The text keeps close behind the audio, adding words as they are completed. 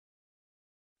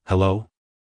Hello?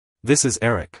 This is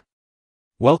Eric.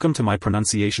 Welcome to my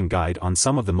pronunciation guide on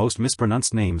some of the most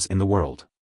mispronounced names in the world.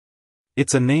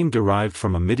 It's a name derived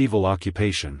from a medieval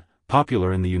occupation,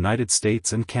 popular in the United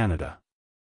States and Canada.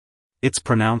 It's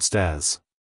pronounced as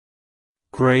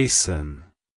Graysen.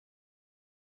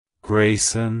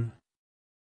 Graysen.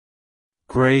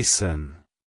 Graysen.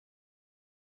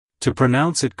 To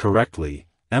pronounce it correctly,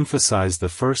 emphasize the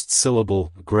first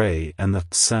syllable, gray, and the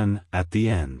sen at the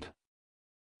end.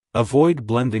 Avoid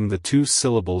blending the two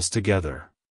syllables together.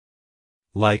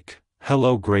 Like,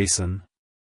 hello Graysen.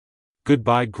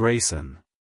 Goodbye Graysen.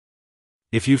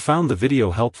 If you found the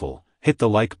video helpful, hit the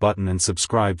like button and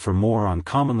subscribe for more on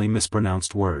commonly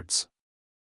mispronounced words.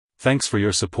 Thanks for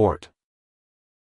your support.